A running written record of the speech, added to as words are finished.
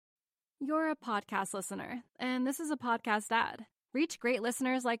You're a podcast listener, and this is a podcast ad. Reach great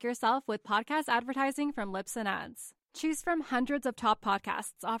listeners like yourself with podcast advertising from Libsyn Ads. Choose from hundreds of top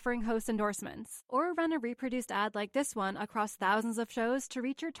podcasts offering host endorsements, or run a reproduced ad like this one across thousands of shows to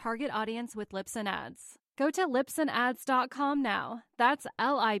reach your target audience with Libsyn Ads. Go to libsynads.com now. That's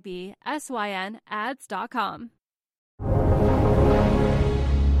LIBSYN ads.com.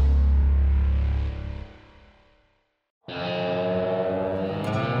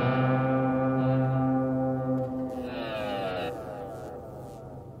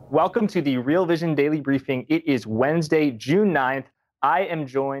 Welcome to the Real Vision Daily Briefing. It is Wednesday, June 9th. I am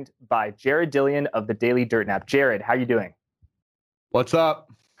joined by Jared Dillian of the Daily Dirt Nap. Jared, how are you doing? What's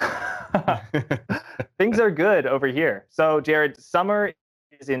up? Things are good over here. So, Jared, summer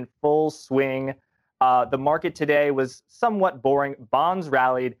is in full swing. The market today was somewhat boring. Bonds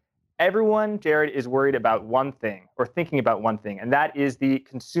rallied. Everyone, Jared, is worried about one thing, or thinking about one thing, and that is the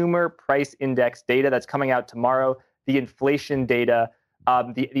Consumer Price Index data that's coming out tomorrow, the inflation data.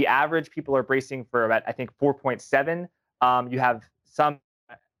 The average people are bracing for about, I think, 4.7. You have some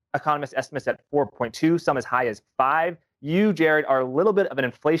economist estimates at 4.2, some as high as 5. You, Jared, are a little bit of an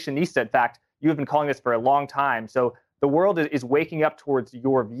inflationista. In fact, you have been calling this for a long time. So the world is waking up towards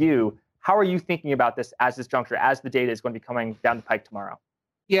your view. How are you thinking about this as this juncture, as the data is going to be coming down the pike tomorrow?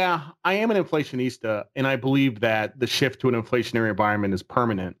 Yeah, I am an inflationista, and I believe that the shift to an inflationary environment is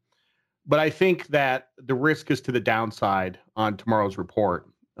permanent. But I think that the risk is to the downside on tomorrow's report.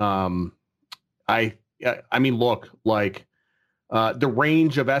 Look, the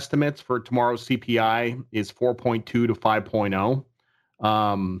range of estimates for tomorrow's CPI is 4.2 to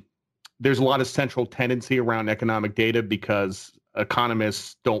 5.0. There's a lot of central tendency around economic data because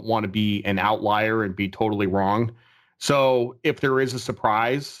economists don't want to be an outlier and be totally wrong. So if there is a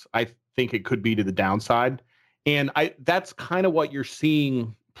surprise, I think it could be to the downside. And that's kind of what you're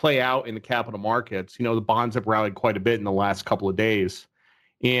seeing play out in the capital markets. You know, the bonds have rallied quite a bit in the last couple of days.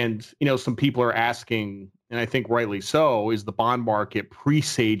 And, you know, some people are asking, and I think rightly so, is the bond market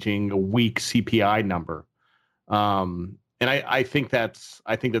presaging a weak CPI number? And I think that's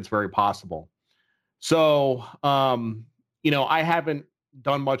very possible. So, I haven't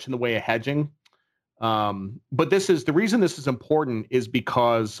done much in the way of hedging. But the reason this is important is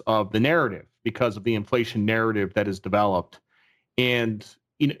because of the narrative, because of the inflation narrative that is developed. And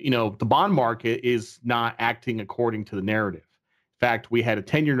the bond market is not acting according to the narrative. In fact, we had a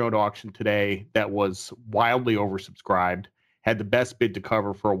 10-year note auction today that was wildly oversubscribed, had the best bid to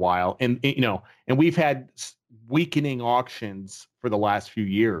cover for a while. And we've had weakening auctions for the last few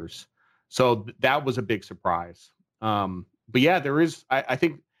years. So that was a big surprise. But yeah, there is, I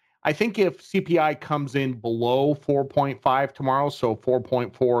think if CPI comes in below 4.5 tomorrow, so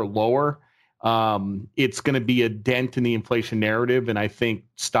 4.4 lower, it's going to be a dent in the inflation narrative, and I think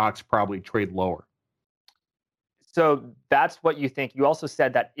stocks probably trade lower. So that's what you think. You also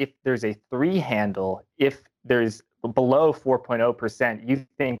said that if there's a 3 handle, if there's below 4.0%, you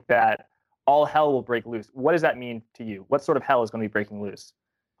think that all hell will break loose. What does that mean to you? What sort of hell is going to be breaking loose?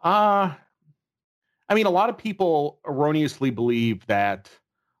 A lot of people erroneously believe that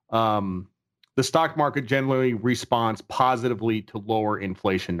the stock market generally responds positively to lower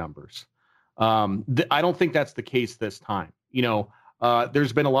inflation numbers. I don't think that's the case this time.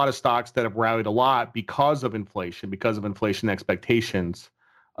 There's been a lot of stocks that have rallied a lot because of inflation expectations.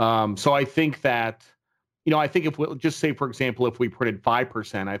 So I think that, if we just say, for example, if we printed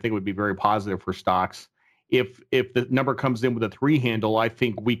 5%, I think it would be very positive for stocks. If the number comes in with a 3 handle, I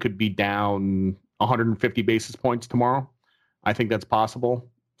think we could be down 150 basis points tomorrow. I think that's possible.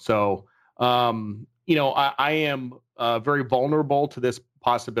 So, I am very vulnerable to this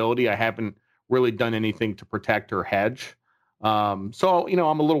possibility. I haven't really done anything to protect or hedge. I'm a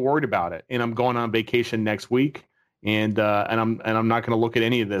little worried about it, and I'm going on vacation next week, and I'm not going to look at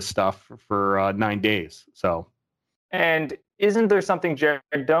any of this stuff for 9 days. So, and isn't there something, Jared?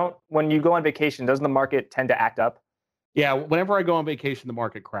 When you go on vacation, doesn't the market tend to act up? Yeah, whenever I go on vacation, the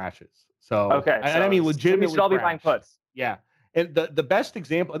market crashes. So, okay, legitimately, we should all be buying puts. Yeah, and the best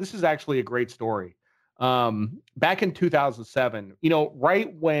example. This is actually a great story. Back in 2007,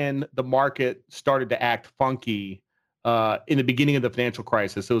 right when the market started to act funky, in the beginning of the financial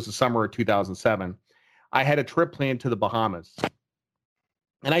crisis, it was the summer of 2007. I had a trip planned to the Bahamas,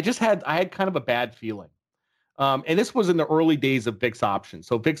 and I had kind of a bad feeling. And this was in the early days of VIX options.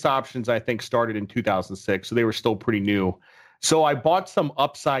 So VIX options, I think, started in 2006, so they were still pretty new. So I bought some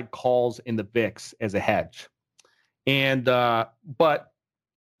upside calls in the VIX as a hedge, but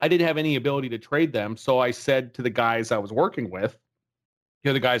I didn't have any ability to trade them. So I said to the guys I was working with,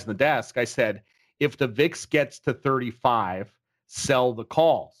 the guys on the desk, I said, if the VIX gets to 35, sell the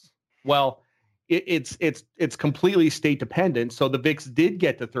calls. Well, it's completely state dependent. So the VIX did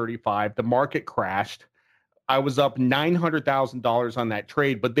get to 35. The market crashed. I was up $900,000 on that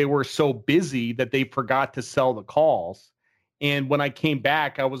trade, but they were so busy that they forgot to sell the calls. And when I came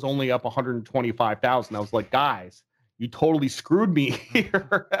back, I was only up 125,000. I was like, guys, you totally screwed me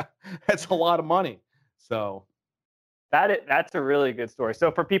here. That's a lot of money. So that's a really good story.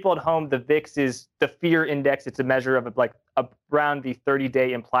 So for people at home, the VIX is the fear index. It's a measure of like around the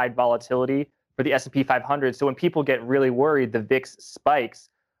 30-day implied volatility for the S&P 500. So when people get really worried, the VIX spikes.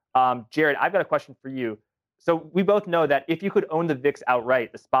 Jared, I've got a question for you. So we both know that if you could own the VIX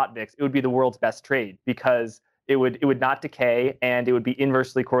outright, the spot VIX, it would be the world's best trade because it would not decay and it would be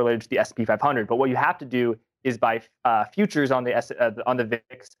inversely correlated to the S&P 500. But what you have to do is buy futures on the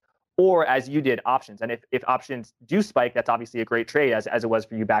VIX, or as you did, options. And if options do spike, that's obviously a great trade, as it was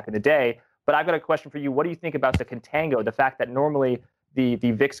for you back in the day. But I've got a question for you. What do you think about the contango, the fact that normally the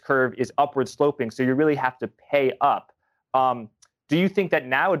VIX curve is upward sloping, so you really have to pay up? Do you think that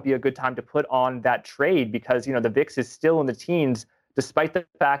now would be a good time to put on that trade because, the VIX is still in the teens, despite the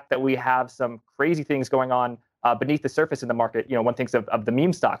fact that we have some crazy things going on beneath the surface in the market? One thinks of the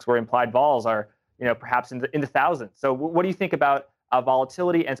meme stocks where implied vols are, perhaps in the thousands. So what do you think about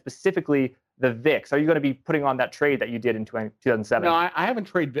volatility and specifically the VIX? Are you going to be putting on that trade that you did in 2007? No, I haven't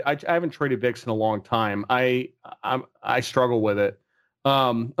traded. I haven't traded VIX in a long time. I struggle with it.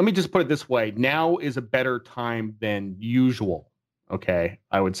 Let me just put it this way: now is a better time than usual. Okay,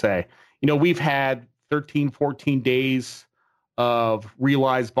 I would say. We've had 13, 14 days of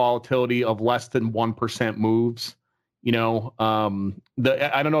realized volatility of less than 1% moves. I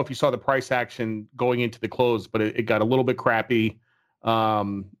don't know if you saw the price action going into the close, but it got a little bit crappy.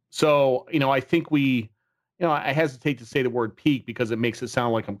 So I think I hesitate to say the word peak because it makes it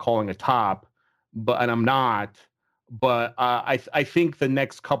sound like I'm calling a top, and I'm not. But I think the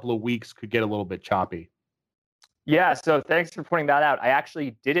next couple of weeks could get a little bit choppy. Yeah, so thanks for pointing that out. I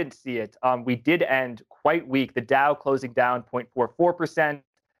actually didn't see it. We did end quite weak. The Dow closing down 0.44%,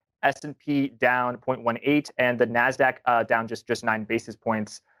 S&P down 0.18%, and the NASDAQ down just 9 basis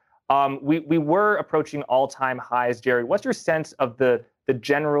points. We were approaching all-time highs. Jerry, what's your sense of the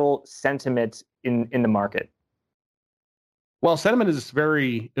general sentiment in the market? Well, sentiment is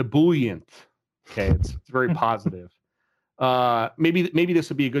very ebullient. Okay, it's very positive. Maybe this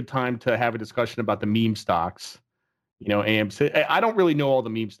would be a good time to have a discussion about the meme stocks. AMC. I don't really know all the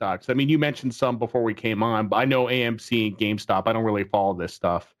meme stocks. I mean, you mentioned some before we came on, but I know AMC and GameStop. I don't really follow this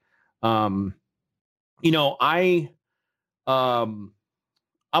stuff. I'm a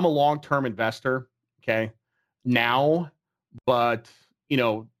long-term investor. Okay, now, but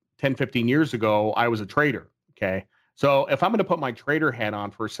 10, 15 years ago, I was a trader. Okay, so if I'm going to put my trader hat on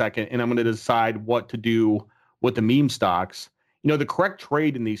for a second, and I'm going to decide what to do with the meme stocks, the correct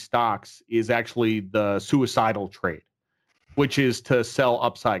trade in these stocks is actually the suicidal trade, which is to sell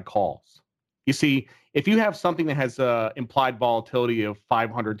upside calls. You see, if you have something that has implied volatility of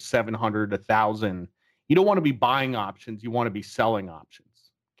 500, 700, 1,000, you don't want to be buying options. You want to be selling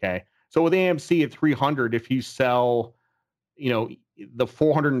options. Okay. So with AMC at 300, if you sell, the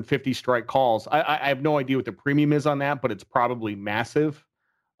 450 strike calls, I have no idea what the premium is on that, but it's probably massive.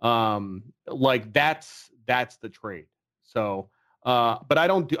 That's the trade. So, but I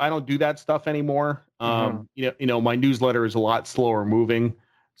don't do that stuff anymore. My newsletter is a lot slower moving.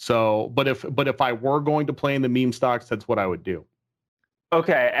 So, but if I were going to play in the meme stocks, that's what I would do.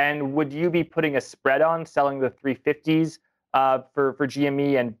 Okay, and would you be putting a spread on selling the 350s for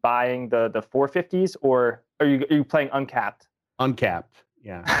GME and buying the 450s, or are you playing uncapped? Uncapped,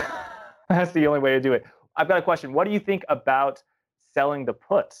 yeah. That's the only way to do it. I've got a question. What do you think about selling the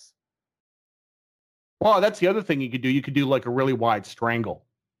puts? Well, that's the other thing you could do. You could do like a really wide strangle.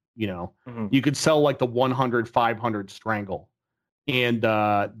 You could sell like the 100, 500 strangle, and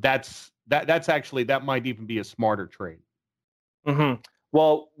that's actually, that might even be a smarter trade. Mm-hmm.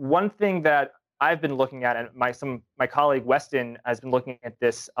 Well, one thing that I've been looking at, and my colleague Weston has been looking at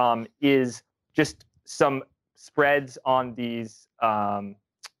this, is just some spreads on these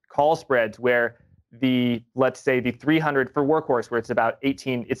call spreads where let's say the 300 for Workhorse, where it's about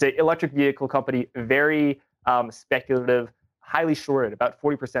 18. It's an electric vehicle company, very speculative, highly shorted, about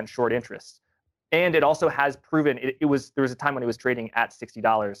 40% short interest. And it also has proven there was a time when it was trading at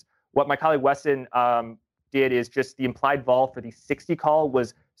 $60. What my colleague Weston did is just the implied vol for the 60 call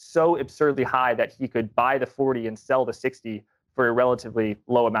was so absurdly high that he could buy the 40 and sell the 60 for a relatively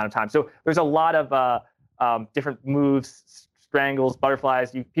low amount of time. So there's a lot of different moves, strangles,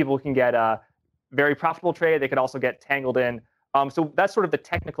 butterflies. People can get a very profitable trade. They could also get tangled in. So that's sort of the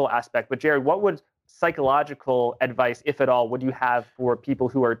technical aspect. But Jared, what would psychological advice, if at all, would you have for people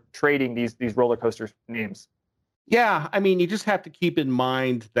who are trading these roller coaster names? Yeah, I mean, you just have to keep in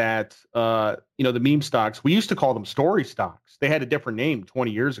mind that, the meme stocks, we used to call them story stocks. They had a different name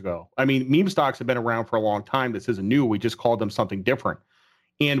 20 years ago. I mean, meme stocks have been around for a long time. This isn't new. We just called them something different.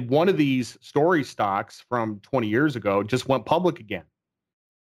 And one of these story stocks from 20 years ago just went public again.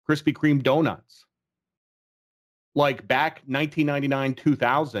 Krispy Kreme donuts. Like back 1999,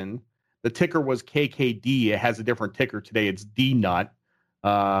 2000, the ticker was KKD. It has a different ticker today. It's DNUT,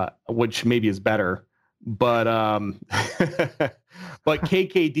 which maybe is better. But but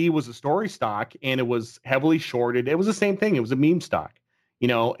KKD was a story stock and it was heavily shorted. It was the same thing. It was a meme stock,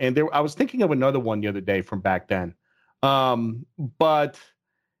 and I was thinking of another one the other day from back then. But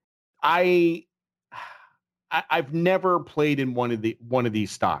I've never played in one of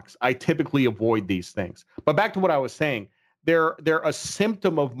these stocks. I typically avoid these things. But back to what I was saying, they're a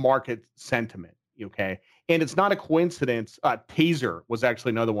symptom of market sentiment, okay? And it's not a coincidence. Taser was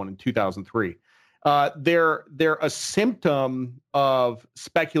actually another one in 2003. They're a symptom of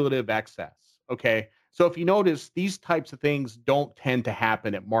speculative excess. Okay. So if you notice, these types of things don't tend to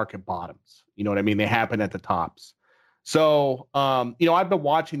happen at market bottoms. You know what I mean? They happen at the tops. So, I've been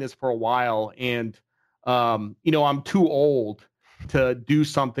watching this for a while and, I'm too old to do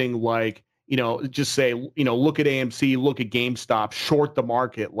something like, just say, look at AMC, look at GameStop, short the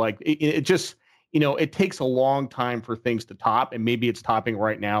market. Like it just, it takes a long time for things to top, and maybe it's topping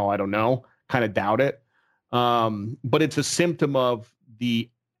right now. I don't know. Kind of doubt it. But it's a symptom of the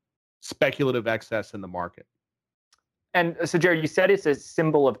speculative excess in the market. And so, Jared, you said it's a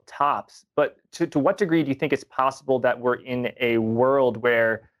symbol of tops, but to what degree do you think it's possible that we're in a world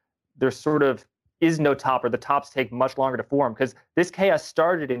where there sort of is no top, or the tops take much longer to form? Because this chaos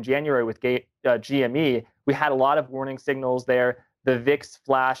started in January with GME. We had a lot of warning signals there. The VIX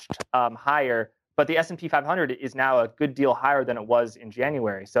flashed higher, but the S&P 500 is now a good deal higher than it was in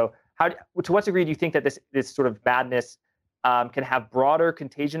January. So to what degree do you think that this sort of madness can have broader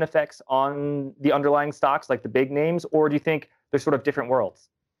contagion effects on the underlying stocks, like the big names, or do you think they're sort of different worlds?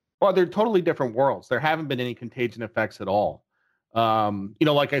 Well, they're totally different worlds. There haven't been any contagion effects at all.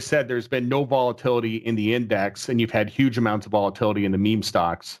 Like I said, there's been no volatility in the index, and you've had huge amounts of volatility in the meme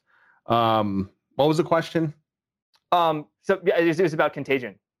stocks. What was the question? So it was about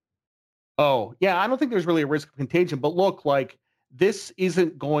contagion. Oh, yeah, I don't think there's really a risk of contagion, but look, like, this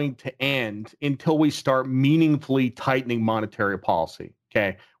isn't going to end until we start meaningfully tightening monetary policy,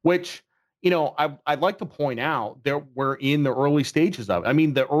 okay? Which, I'd like to point out we're in the early stages of it. I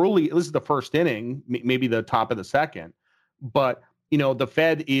mean, this is the first inning, maybe the top of the second, but, the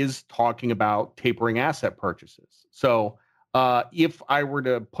Fed is talking about tapering asset purchases. So if I were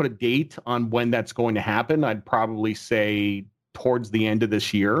to put a date on when that's going to happen, I'd probably say towards the end of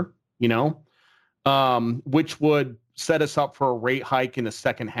this year, which would set us up for a rate hike in the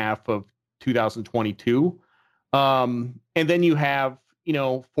second half of 2022. And then you have,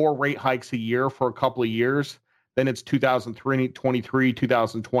 4 rate hikes a year for a couple of years. Then it's 2023,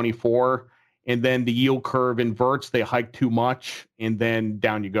 2024. And then the yield curve inverts. They hike too much, and then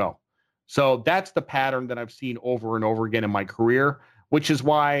down you go. So that's the pattern that I've seen over and over again in my career, which is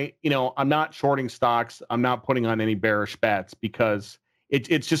why, I'm not shorting stocks. I'm not putting on any bearish bets, because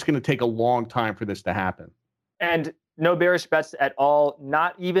it's just going to take a long time for this to happen. And no bearish bets at all,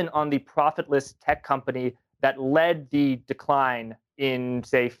 not even on the profitless tech company that led the decline in,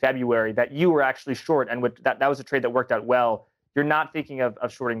 say, February, that you were actually short, and that was a trade that worked out well. You're not thinking of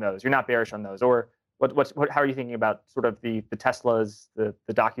shorting those. You're not bearish on those. Or how are you thinking about sort of the Teslas, the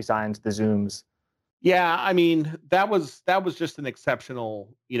DocuSigns, the Zooms? Yeah, I mean, that was just an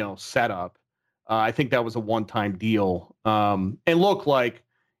exceptional, setup. I think that was a one-time deal. And look, like,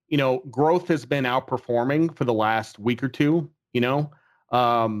 growth has been outperforming for the last week or two.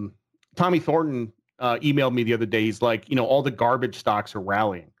 Tommy Thornton emailed me the other day. He's like, all the garbage stocks are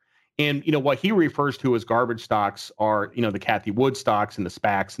rallying. And, what he refers to as garbage stocks are, the Cathie Wood stocks and the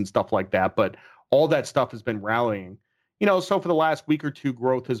SPACs and stuff like that. But all that stuff has been rallying. So for the last week or two,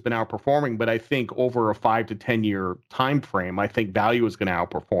 growth has been outperforming. But I think over a 5 to 10 year time frame, I think value is going to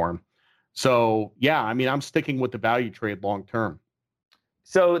outperform. So, yeah, I mean, I'm sticking with the value trade long term.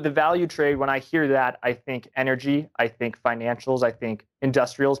 So the value trade, when I hear that, I think energy, I think financials, I think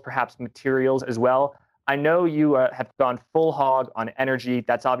industrials, perhaps materials as well. I know you have gone full hog on energy.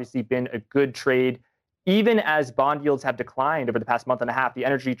 That's obviously been a good trade. Even as bond yields have declined over the past month and a half, the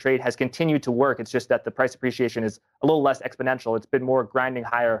energy trade has continued to work. It's just that the price appreciation is a little less exponential. It's been more grinding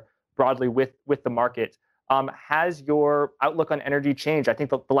higher broadly with the market. Has your outlook on energy changed? I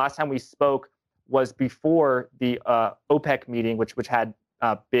think the last time we spoke was before the OPEC meeting, which had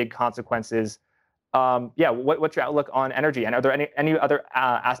big consequences. What's your outlook on energy? And are there any other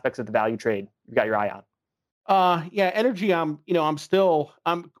aspects of the value trade you've got your eye on? Energy.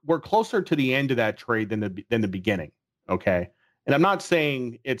 We're closer to the end of that trade than the beginning. Okay. And I'm not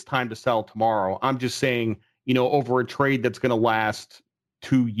saying it's time to sell tomorrow. I'm just saying, over a trade that's going to last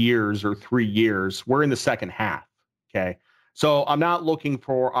 2 years or 3 years, we're in the second half. Okay. So I'm not looking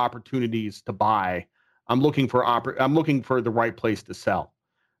for opportunities to buy. I'm looking for the right place to sell.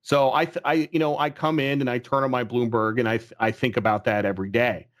 So I come in and I turn on my Bloomberg and I think about that every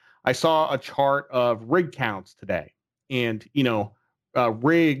day. I saw a chart of rig counts today, and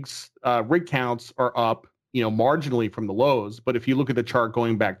rig counts are up, marginally from the lows. But if you look at the chart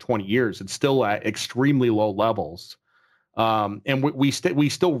going back 20 years, it's still at extremely low levels. And we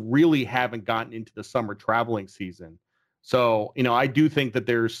still really haven't gotten into the summer traveling season. So, I do think that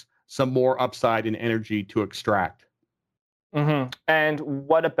there's some more upside in energy to extract. Mm-hmm. And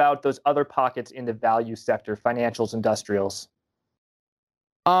what about those other pockets in the value sector, financials, industrials?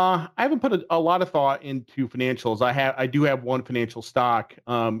 I haven't put a lot of thought into financials. I do have one financial stock.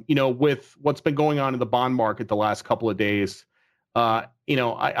 With what's been going on in the bond market the last couple of days, I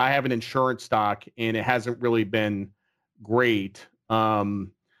have an insurance stock and it hasn't really been great.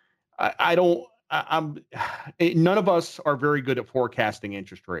 None of us are very good at forecasting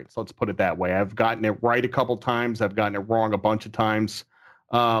interest rates. Let's put it that way. I've gotten it right a couple times. I've gotten it wrong a bunch of times.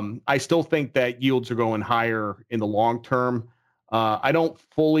 I still think that yields are going higher in the long term. I don't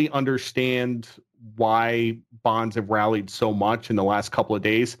fully understand why bonds have rallied so much in the last couple of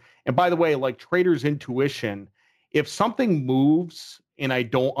days. And by the way, like traders' intuition, if something moves and I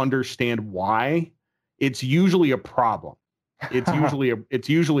don't understand why, it's usually a problem. It's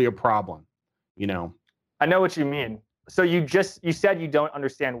usually a problem, I know what you mean. So you said you don't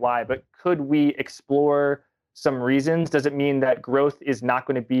understand why, but could we explore some reasons? Does it mean that growth is not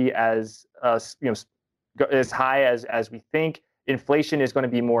going to be as as high as we think? Inflation is going to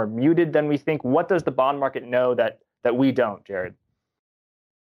be more muted than we think. What does the bond market know that we don't, Jared?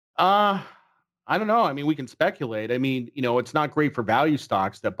 I don't know. I mean, we can speculate. I mean, it's not great for value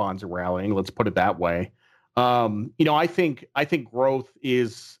stocks that bonds are rallying. Let's put it that way. I think growth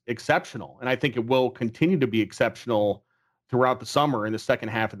is exceptional, and I think it will continue to be exceptional throughout the summer and the second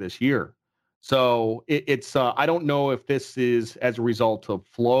half of this year. So it's I don't know if this is as a result of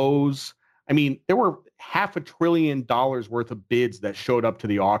flows. I mean, there were $500 billion worth of bids that showed up to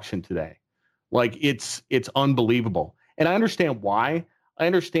the auction today. Like it's unbelievable. And I understand why. I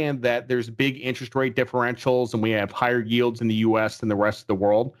understand that there's big interest rate differentials and we have higher yields in the US than the rest of the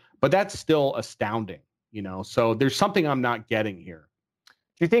world, but that's still astounding, So there's something I'm not getting here.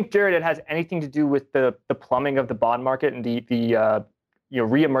 Do you think, Jared, it has anything to do with the plumbing of the bond market and the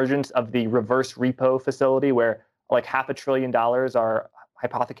reemergence of the reverse repo facility where like $500 billion are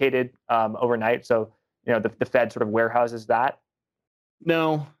hypothecated overnight? So, the Fed sort of warehouses that?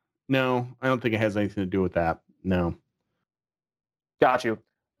 No, I don't think it has anything to do with that. No. Got you.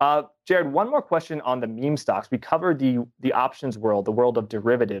 Jared, one more question on the meme stocks. We covered the options world, the world of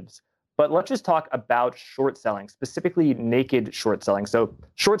derivatives, but let's just talk about short selling, specifically naked short selling. So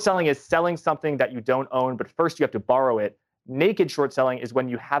short selling is selling something that you don't own, but first you have to borrow it. Naked short selling is when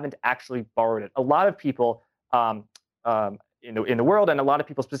you haven't actually borrowed it. A lot of people in the world, and a lot of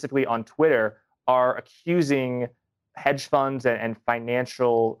people specifically on Twitter, are accusing hedge funds and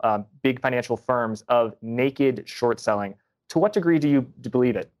big financial firms of naked short selling. To what degree do you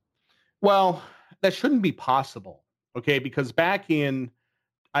believe it? Well, that shouldn't be possible, okay? Because back in,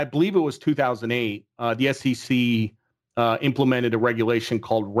 I believe it was 2008, the SEC implemented a regulation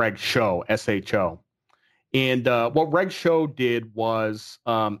called Reg Show, SHO. And what Reg Show did was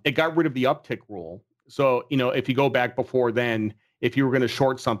it got rid of the uptick rule. So, if you go back before then, if you were going to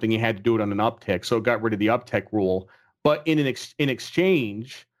short something, you had to do it on an uptick. So it got rid of the uptick rule. But in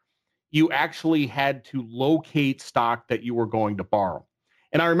exchange, you actually had to locate stock that you were going to borrow.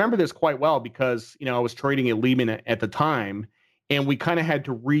 And I remember this quite well because, I was trading at Lehman at the time, and we kind of had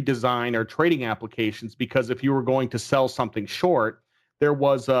to redesign our trading applications because if you were going to sell something short, there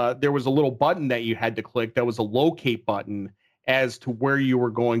was a little button that you had to click that was a locate button as to where you were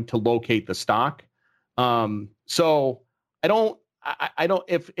going to locate the stock. So I don't,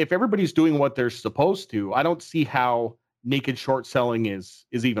 if everybody's doing what they're supposed to, I don't see how naked short selling is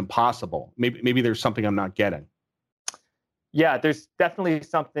even possible. Maybe there's something I'm not getting. Yeah, there's definitely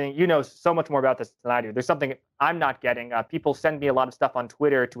something, so much more about this than I do. There's something I'm not getting. People send me a lot of stuff on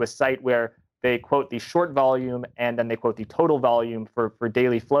Twitter to a site where they quote the short volume and then they quote the total volume for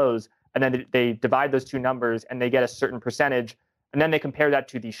daily flows. And then they divide those two numbers and they get a certain percentage. And then they compare that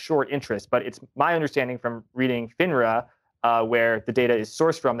to the short interest. But it's my understanding from reading FINRA where the data is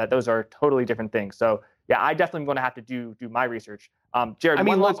sourced from, that those are totally different things. So yeah, I definitely am going to have to do my research. Jared, I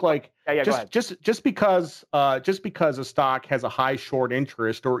mean, look, like go ahead. just because a stock has a high short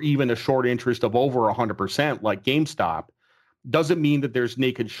interest or even a short interest of over 100%, like GameStop, doesn't mean that there's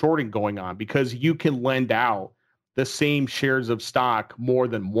naked shorting going on, because you can lend out the same shares of stock more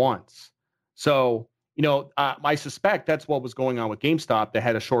than once. So, I suspect that's what was going on with GameStop that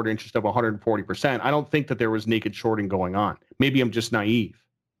had a short interest of 140%. I don't think that there was naked shorting going on. Maybe I'm just naive.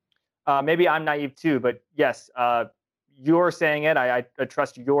 Maybe I'm naive too, but yes, you're saying it. I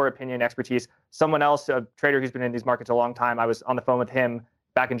trust your opinion, expertise. Someone else, a trader who's been in these markets a long time, I was on the phone with him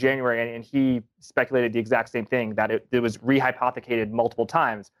back in January, and he speculated the exact same thing, that it was rehypothecated multiple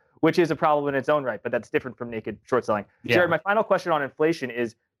times, which is a problem in its own right, but that's different from naked short selling. Yeah. Jared, my final question on inflation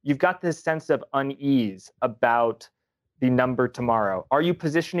is, you've got this sense of unease about the number tomorrow. Are you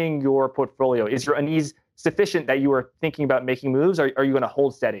positioning your portfolio? Is your unease sufficient that you are thinking about making moves, or are you going to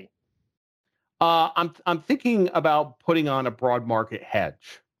hold steady? I'm thinking about putting on a broad market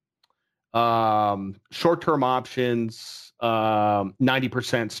hedge. Short-term options,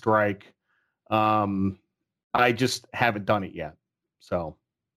 90% strike. I just haven't done it yet. So.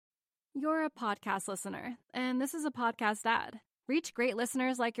 You're a podcast listener, and this is a podcast ad. Reach great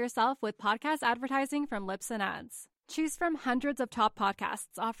listeners like yourself with podcast advertising from Libsyn Ads. Choose from hundreds of top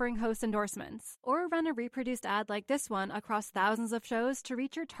podcasts offering host endorsements, or run a reproduced ad like this one across thousands of shows to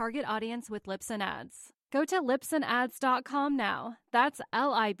reach your target audience with Libsyn Ads. Go to libsynads.com now. That's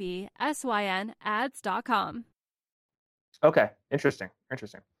LIBSYN ads.com. Okay, interesting.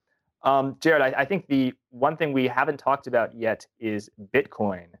 Jared, I think the one thing we haven't talked about yet is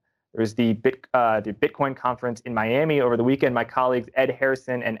Bitcoin. There was the Bitcoin conference in Miami over the weekend. My colleagues Ed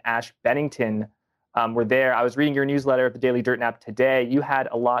Harrison and Ash Bennington were there. I was reading your newsletter at the Daily Dirt Nap today. You had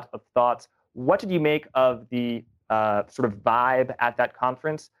a lot of thoughts. What did you make of the sort of vibe at that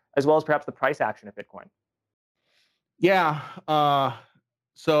conference, as well as perhaps the price action of Bitcoin? Yeah.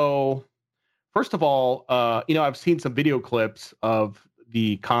 So first of all, I've seen some video clips of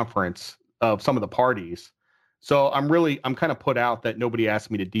the conference, of some of the parties. So I'm kind of put out that nobody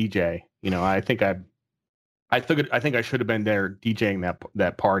asked me to DJ. I think I should have been there DJing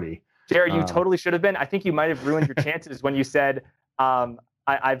that party. Jared, you totally should have been. I think you might have ruined your chances when you said,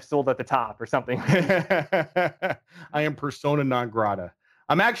 I've sold at the top or something. I am persona non grata.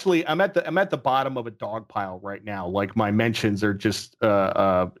 I'm at the bottom of a dog pile right now. Like, my mentions are just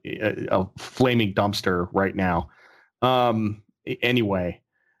a flaming dumpster right now. Anyway,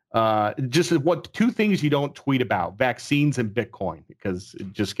 just what two things you don't tweet about: vaccines and Bitcoin, because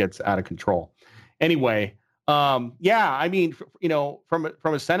it just gets out of control. Anyway, yeah, I mean, from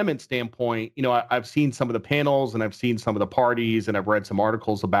a sentiment standpoint, I've seen some of the panels and I've seen some of the parties and I've read some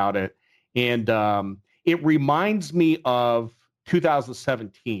articles about it, and it reminds me of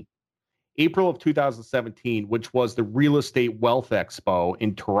 2017, April of 2017, which was the Real Estate Wealth Expo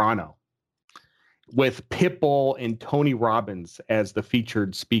in Toronto, with Pitbull and Tony Robbins as the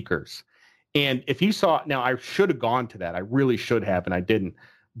featured speakers. And if you saw, now I should have gone to that. I really should have, and I didn't.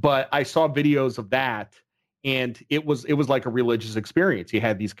 But I saw videos of that, and it was like a religious experience. You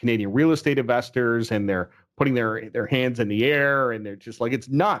had these Canadian real estate investors, and they're putting their hands in the air, and they're just like, it's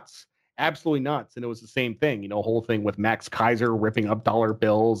nuts, absolutely nuts. And it was the same thing, whole thing with Max Kaiser ripping up dollar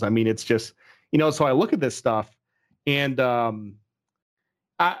bills. I mean, it's just, so I look at this stuff, and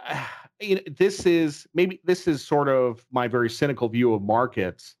this is sort of my very cynical view of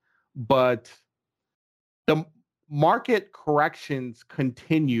markets, but the market corrections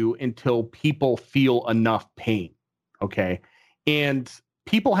continue until people feel enough pain. Okay. And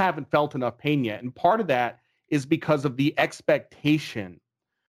people haven't felt enough pain yet. And part of that is because of the expectation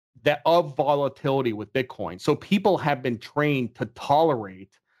of volatility with Bitcoin. So people have been trained to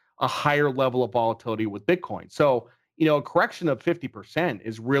tolerate a higher level of volatility with Bitcoin. So, a correction of 50%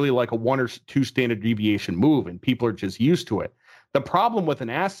 is really like a 1 or 2 standard deviation move, and people are just used to it. The problem with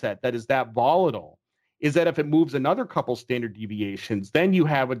an asset that is that volatile is that if it moves another couple standard deviations, then you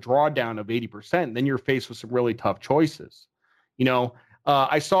have a drawdown of 80%. Then you're faced with some really tough choices.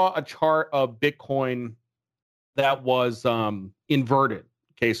 I saw a chart of Bitcoin that was inverted.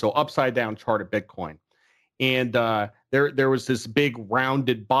 Okay, so upside down chart of Bitcoin. And there was this big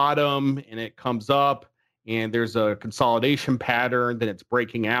rounded bottom, and it comes up, and there's a consolidation pattern, then it's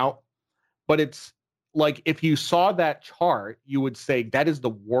breaking out. But it's like, if you saw that chart, you would say that is the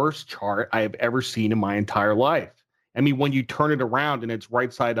worst chart I have ever seen in my entire life. I mean, when you turn it around and it's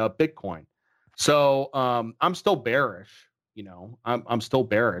right side up Bitcoin. So I'm still bearish, I'm still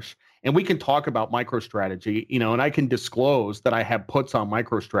bearish. And we can talk about MicroStrategy, and I can disclose that I have puts on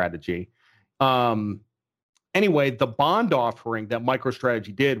MicroStrategy. anyway, the bond offering that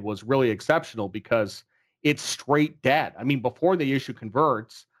MicroStrategy did was really exceptional because it's straight debt. I mean, before they issue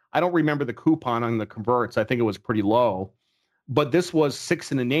converts, I don't remember the coupon on the converts. I think it was pretty low, but this was 6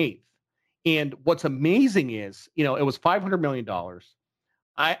 1/8. And what's amazing is, it was $500 million.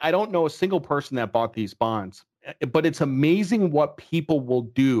 I don't know a single person that bought these bonds, but it's amazing what people will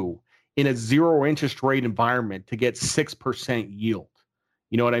do in a zero interest rate environment to get 6% yield.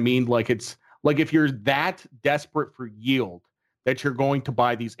 You know what I mean? Like it's like if you're that desperate for yield that you're going to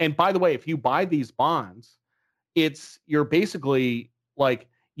buy these. And by the way, if you buy these bonds, you're basically like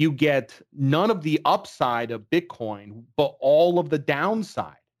you get none of the upside of Bitcoin, but all of the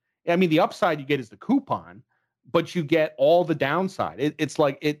downside. I mean, the upside you get is the coupon, but you get all the downside. It's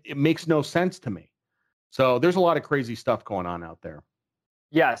like it makes no sense to me. So there's a lot of crazy stuff going on out there.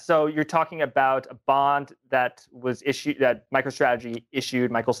 Yeah, so you're talking about a bond that was issued, that MicroStrategy issued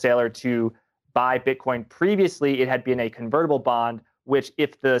Michael Saylor to buy Bitcoin. Previously, it had been a convertible bond, which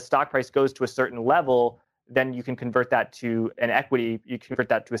if the stock price goes to a certain level, then you can convert that to an equity, you convert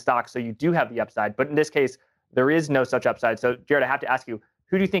that to a stock, so you do have the upside. But in this case, there is no such upside. So Jared, I have to ask you,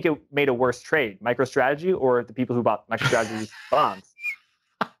 who do you think it made a worse trade, MicroStrategy or the people who bought MicroStrategy's bonds?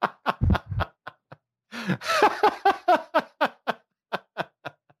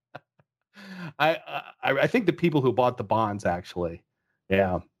 I think the people who bought the bonds, actually.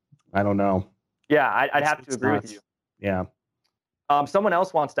 Yeah, I don't know. Yeah, I'd have to agree with you. Yeah. Someone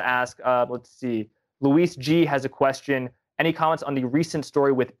else wants to ask, let's see. Luis G has a question. Any comments on the recent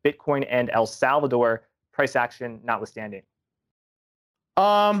story with Bitcoin and El Salvador, price action notwithstanding?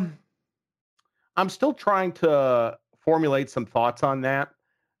 I'm still trying to formulate some thoughts on that.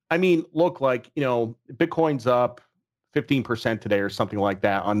 I mean, look, like, Bitcoin's up 15% today or something like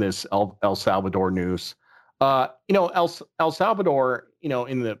that on this El Salvador news. El Salvador,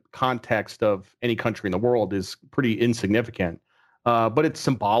 in the context of any country in the world is pretty insignificant. But it's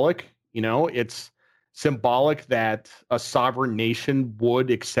symbolic, it's symbolic that a sovereign nation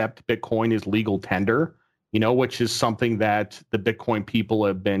would accept Bitcoin as legal tender, which is something that the Bitcoin people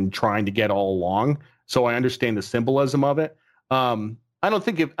have been trying to get all along. So I understand the symbolism of it. I don't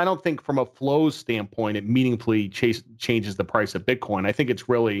think from a flows standpoint, it meaningfully changes the price of Bitcoin. I think it's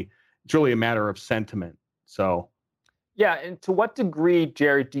really a matter of sentiment. So. Yeah. And to what degree,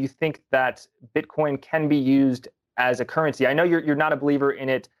 Jared, do you think that Bitcoin can be used as a currency? I know you're not a believer in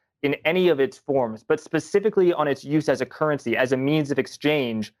it in any of its forms, but specifically on its use as a currency, as a means of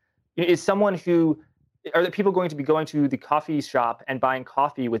exchange. Are the people going to be going to the coffee shop and buying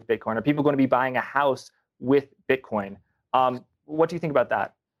coffee with Bitcoin? Are people going to be buying a house with Bitcoin? What do you think about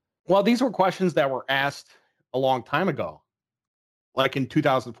that? Well, these were questions that were asked a long time ago, like in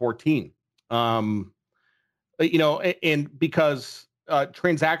 2014. And because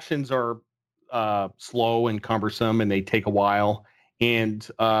transactions are slow and cumbersome and they take a while, and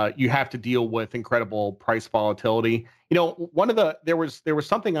you have to deal with incredible price volatility. There was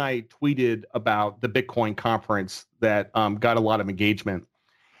something I tweeted about the Bitcoin conference that got a lot of engagement,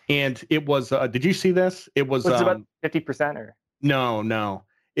 and it was. Did you see this? It was about 50% or no.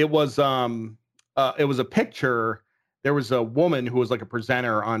 It was a picture. There was a woman who was like a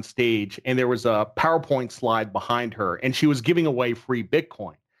presenter on stage, and there was a PowerPoint slide behind her, and she was giving away free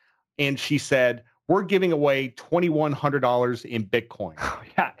Bitcoin, and she said, "We're giving away $2,100 in Bitcoin."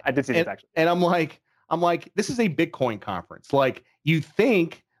 Yeah, I did see this actually. And I'm like, this is a Bitcoin conference. Like, you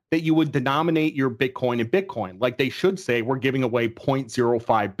think that you would denominate your Bitcoin in Bitcoin. Like, they should say we're giving away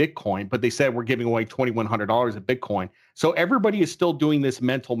 0.05 Bitcoin, but they said we're giving away $2,100 of Bitcoin. So everybody is still doing this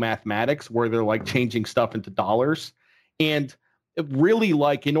mental mathematics where they're like changing stuff into dollars. And really,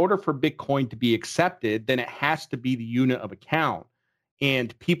 like, in order for Bitcoin to be accepted, then it has to be the unit of account.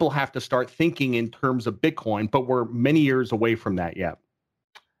 And people have to start thinking in terms of Bitcoin, but we're many years away from that yet.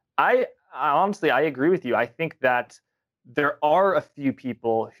 I honestly agree with you. I think that there are a few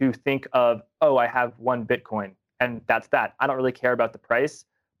people who think of, I have one Bitcoin, and that's that. I don't really care about the price.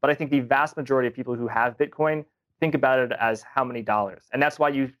 But I think the vast majority of people who have Bitcoin think about it as how many dollars. And that's why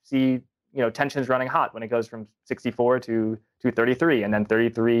you see, tensions running hot when it goes from 64 to 33, and then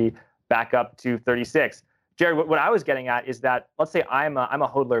 33 back up to 36. Jared, what I was getting at is that, let's say I'm a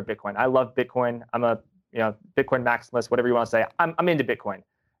hodler of Bitcoin. I love Bitcoin. I'm a Bitcoin maximalist, whatever you want to say. I'm into Bitcoin.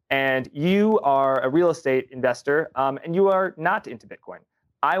 And you are a real estate investor, and you are not into Bitcoin.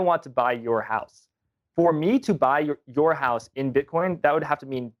 I want to buy your house. For me to buy your house in Bitcoin, that would have to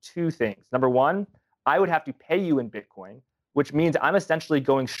mean two things. Number one, I would have to pay you in Bitcoin, which means I'm essentially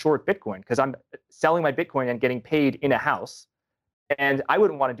going short Bitcoin because I'm selling my Bitcoin and getting paid in a house. And I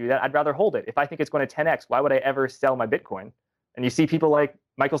wouldn't want to do that. I'd rather hold it. If I think it's going to 10x, why would I ever sell my Bitcoin? And you see people like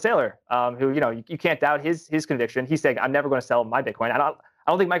Michael Saylor, who, you can't doubt his conviction. He's saying, I'm never going to sell my Bitcoin. I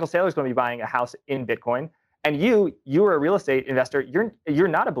don't think Michael Saylor is going to be buying a house in Bitcoin. And you're a real estate investor. You're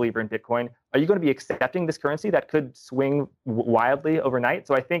not a believer in Bitcoin. Are you going to be accepting this currency that could swing wildly overnight?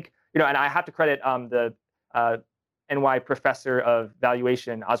 So I think, and I have to credit the NY professor of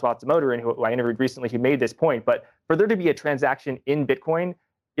valuation, Aswath Damodaran, who I interviewed recently, who made this point. But for there to be a transaction in Bitcoin,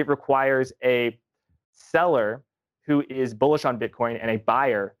 it requires a seller who is bullish on Bitcoin and a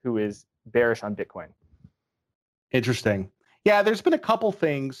buyer who is bearish on Bitcoin. Interesting. Yeah, there's been a couple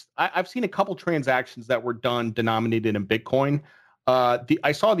things. I've seen a couple transactions that were done denominated in Bitcoin.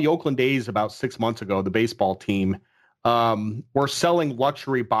 I saw the Oakland A's about 6 months ago, the baseball team, were selling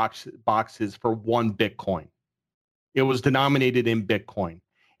luxury boxes for 1 Bitcoin. It was denominated in Bitcoin.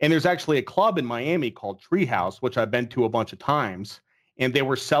 And there's actually a club in Miami called Treehouse, which I've been to a bunch of times. And they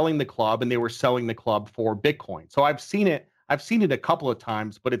were selling the club, and they were selling the club for Bitcoin. So I've seen it a couple of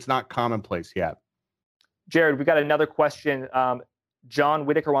times, but it's not commonplace yet. Jared, we got another question. John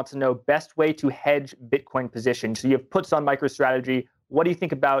Whitaker wants to know best way to hedge Bitcoin position. So you have puts on MicroStrategy. What do you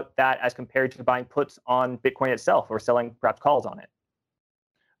think about that as compared to buying puts on Bitcoin itself or selling perhaps calls on it?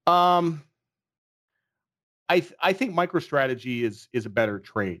 I think MicroStrategy is a better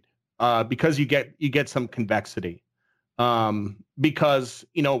trade because you get some convexity. Because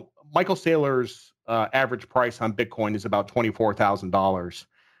Michael Saylor's average price on Bitcoin is about $24,000.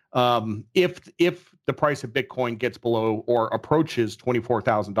 If the price of Bitcoin gets below or approaches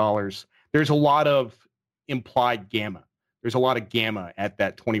 $24,000, there's a lot of implied gamma. There's a lot of gamma at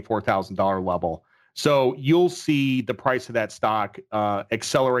that $24,000 level. So you'll see the price of that stock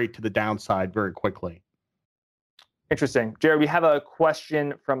accelerate to the downside very quickly. Interesting. Jared, we have a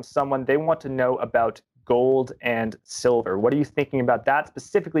question from someone. They want to know about gold and silver. What are you thinking about that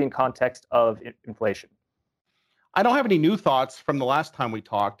specifically in context of inflation? I don't have any new thoughts from the last time we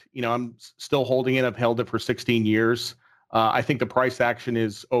talked. I'm still holding it. I've held it for 16 years. I think the price action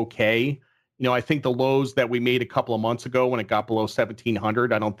is okay. I think the lows that we made a couple of months ago when it got below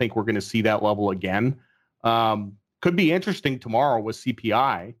 1,700, I don't think we're going to see that level again. Could be interesting tomorrow with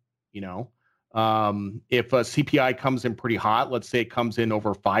CPI. If a CPI comes in pretty hot, let's say it comes in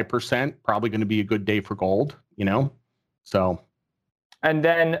over 5%, probably going to be a good day for gold, so. And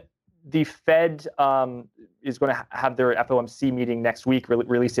then the Fed is going to have their FOMC meeting next week,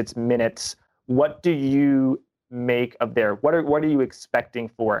 release its minutes. What do you make of what are you expecting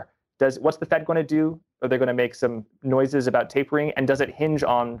for? What's the Fed going to do? Are they going to make some noises about tapering? And does it hinge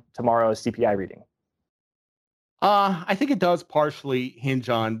on tomorrow's CPI reading? I think it does partially hinge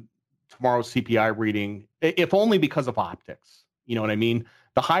on tomorrow's CPI reading, if only because of optics. You know what I mean?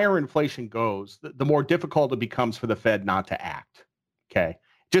 The higher inflation goes, the more difficult it becomes for the Fed not to act. Okay,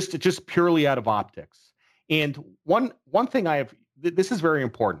 just purely out of optics. And one thing this is very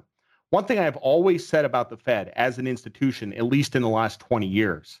important. One thing I have always said about the Fed as an institution, at least in the last 20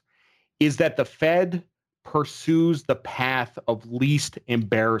 years, is that the Fed pursues the path of least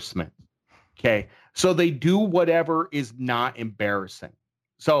embarrassment. Okay, so they do whatever is not embarrassing.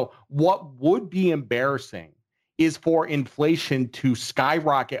 So what would be embarrassing is for inflation to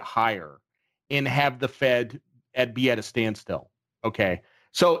skyrocket higher and have the Fed be at a standstill. Okay.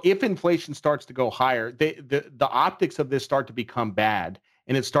 So if inflation starts to go higher, the optics of this start to become bad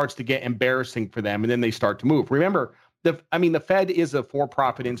and it starts to get embarrassing for them, and then they start to move. Remember, the Fed is a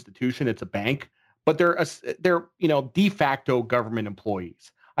for-profit institution. It's a bank, but they're de facto government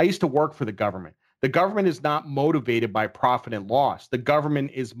employees. I used to work for the government. The government is not motivated by profit and loss. The government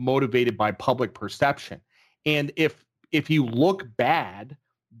is motivated by public perception. And if you look bad,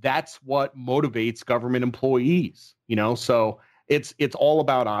 that's what motivates government employees, so it's all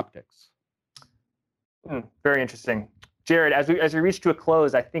about optics. Very interesting. Jared, as we reach to a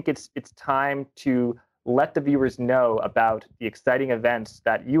close, I think it's time to let the viewers know about the exciting events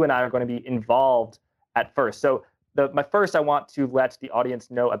that you and I are going to be involved at first. So I want to let the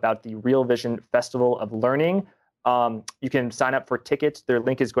audience know about the Real Vision Festival of Learning. You can sign up for tickets. Their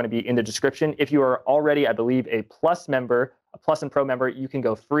link is going to be in the description. If you are already, I believe, a Plus member, a Plus and Pro member, you can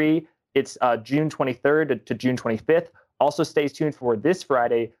go free. It's June 23rd to June 25th. Also, stay tuned for this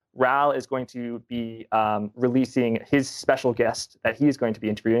Friday. Raoul is going to be releasing his special guest that he is going to be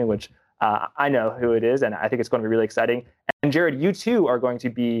interviewing, which I know who it is, and I think it's going to be really exciting. And Jared, you too are going to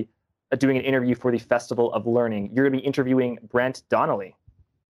be doing an interview for the Festival of Learning. You're going to be interviewing Brent Donnelly.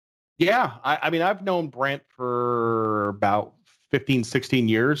 Yeah, I've known Brent for about 15, 16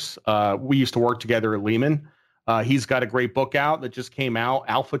 years. We used to work together at Lehman. He's got a great book out that just came out,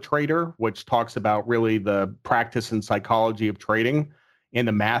 Alpha Trader, which talks about really the practice and psychology of trading and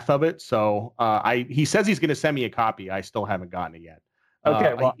the math of it. So he says he's going to send me a copy. I still haven't gotten it yet.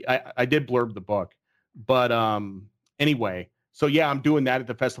 Okay, well, I did blurb the book, but anyway, so yeah, I'm doing that at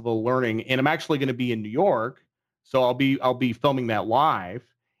the Festival of Learning, and I'm actually going to be in New York, so I'll be filming that live,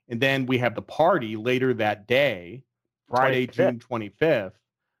 and then we have the party later that day, Friday, June 25th.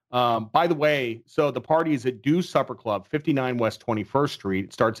 By the way, so the party is at Dew's Supper Club, 59 West 21st Street.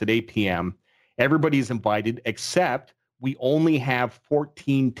 It starts at 8 p.m. Everybody's invited, except we only have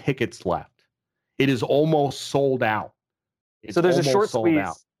 14 tickets left. It is almost sold out. So there's a short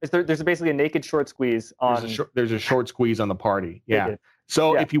squeeze. There's basically a naked short squeeze on. There's a short squeeze on the party. Yeah. Naked.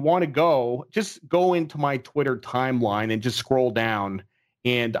 So if you want to go, just go into my Twitter timeline and just scroll down.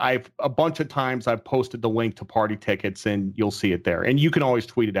 And a bunch of times I've posted the link to party tickets, and you'll see it there. And you can always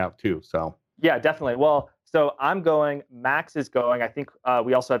tweet it out too. So yeah, definitely. Well, so I'm going. Max is going. I think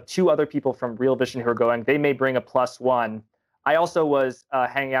we also have 2 other people from Real Vision who are going. They may bring a +1. I also was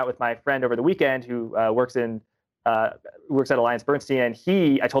hanging out with my friend over the weekend who works at AllianceBernstein,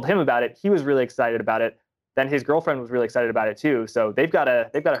 and I told him about it. He was really excited about it. Then his girlfriend was really excited about it too. So they've got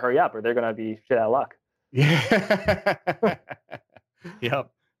to hurry up, or they're going to be shit out of luck. Yeah. Yep.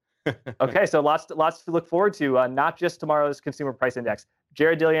 Okay, so lots to look forward to, not just tomorrow's Consumer Price Index.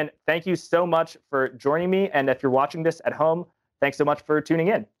 Jared Dillian, thank you so much for joining me. And if you're watching this at home, thanks so much for tuning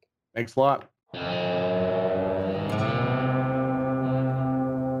in. Thanks a lot.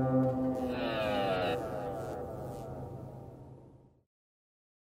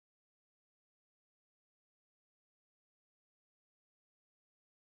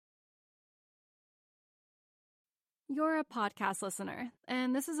 You're a podcast listener,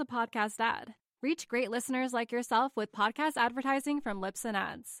 and this is a podcast ad. Reach great listeners like yourself with podcast advertising from Libsyn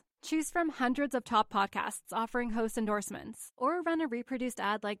Ads. Choose from hundreds of top podcasts offering host endorsements, or run a reproduced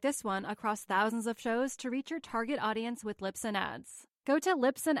ad like this one across thousands of shows to reach your target audience with Libsyn Ads. Go to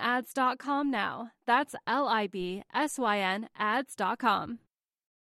libsynads.com now. That's LIBSYN ads.com.